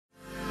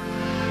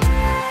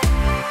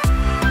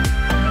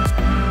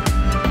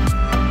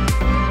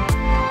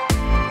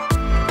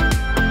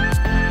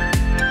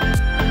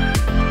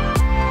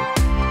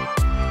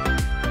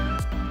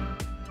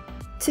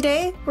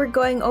we're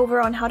going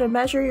over on how to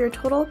measure your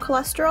total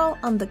cholesterol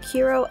on the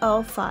Curo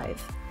L5.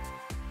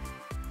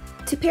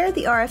 To pair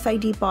the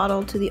RFID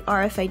bottle to the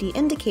RFID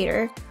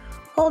indicator,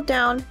 hold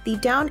down the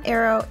down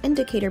arrow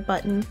indicator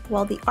button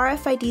while the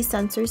RFID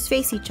sensors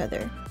face each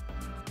other.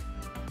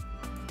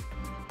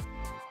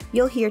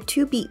 You'll hear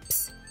 2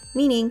 beeps,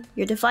 meaning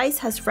your device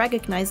has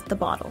recognized the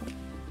bottle.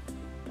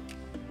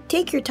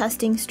 Take your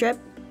testing strip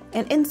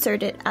and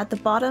insert it at the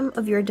bottom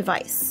of your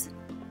device.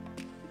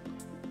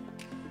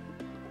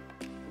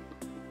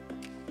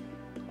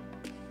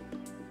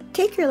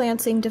 Take your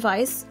lancing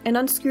device and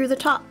unscrew the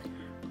top,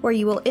 where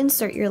you will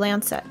insert your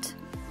lancet.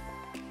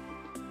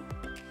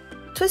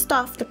 Twist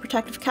off the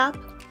protective cap.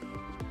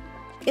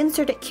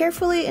 Insert it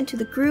carefully into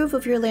the groove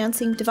of your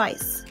lancing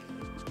device,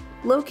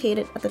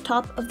 located at the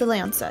top of the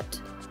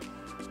lancet.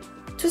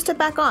 Twist it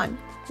back on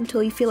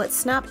until you feel it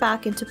snap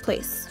back into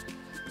place.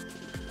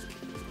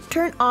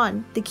 Turn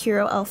on the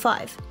Curo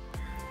L5.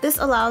 This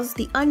allows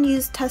the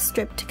unused test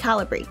strip to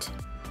calibrate.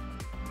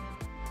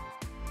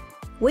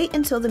 Wait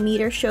until the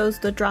meter shows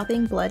the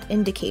dropping blood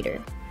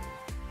indicator.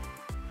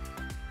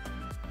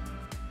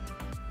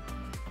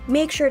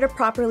 Make sure to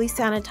properly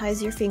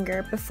sanitize your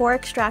finger before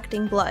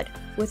extracting blood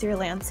with your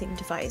lancing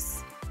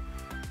device.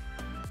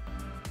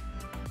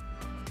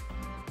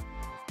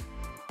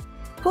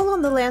 Pull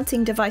on the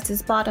lancing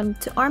device's bottom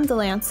to arm the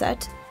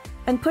lancet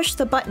and push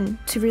the button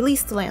to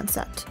release the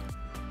lancet.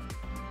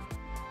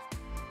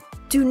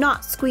 Do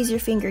not squeeze your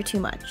finger too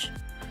much.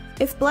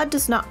 If blood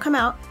does not come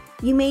out,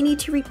 you may need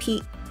to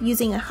repeat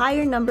using a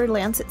higher numbered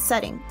lancet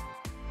setting.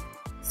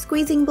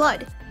 Squeezing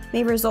blood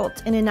may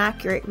result in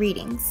inaccurate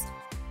readings.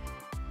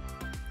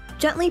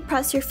 Gently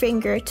press your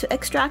finger to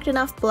extract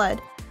enough blood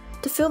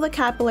to fill the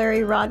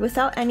capillary rod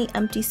without any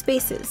empty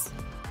spaces.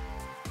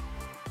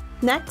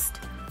 Next,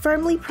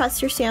 firmly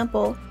press your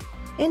sample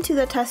into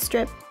the test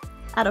strip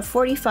at a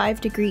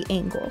 45-degree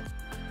angle.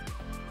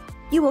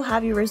 You will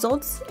have your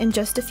results in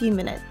just a few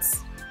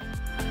minutes.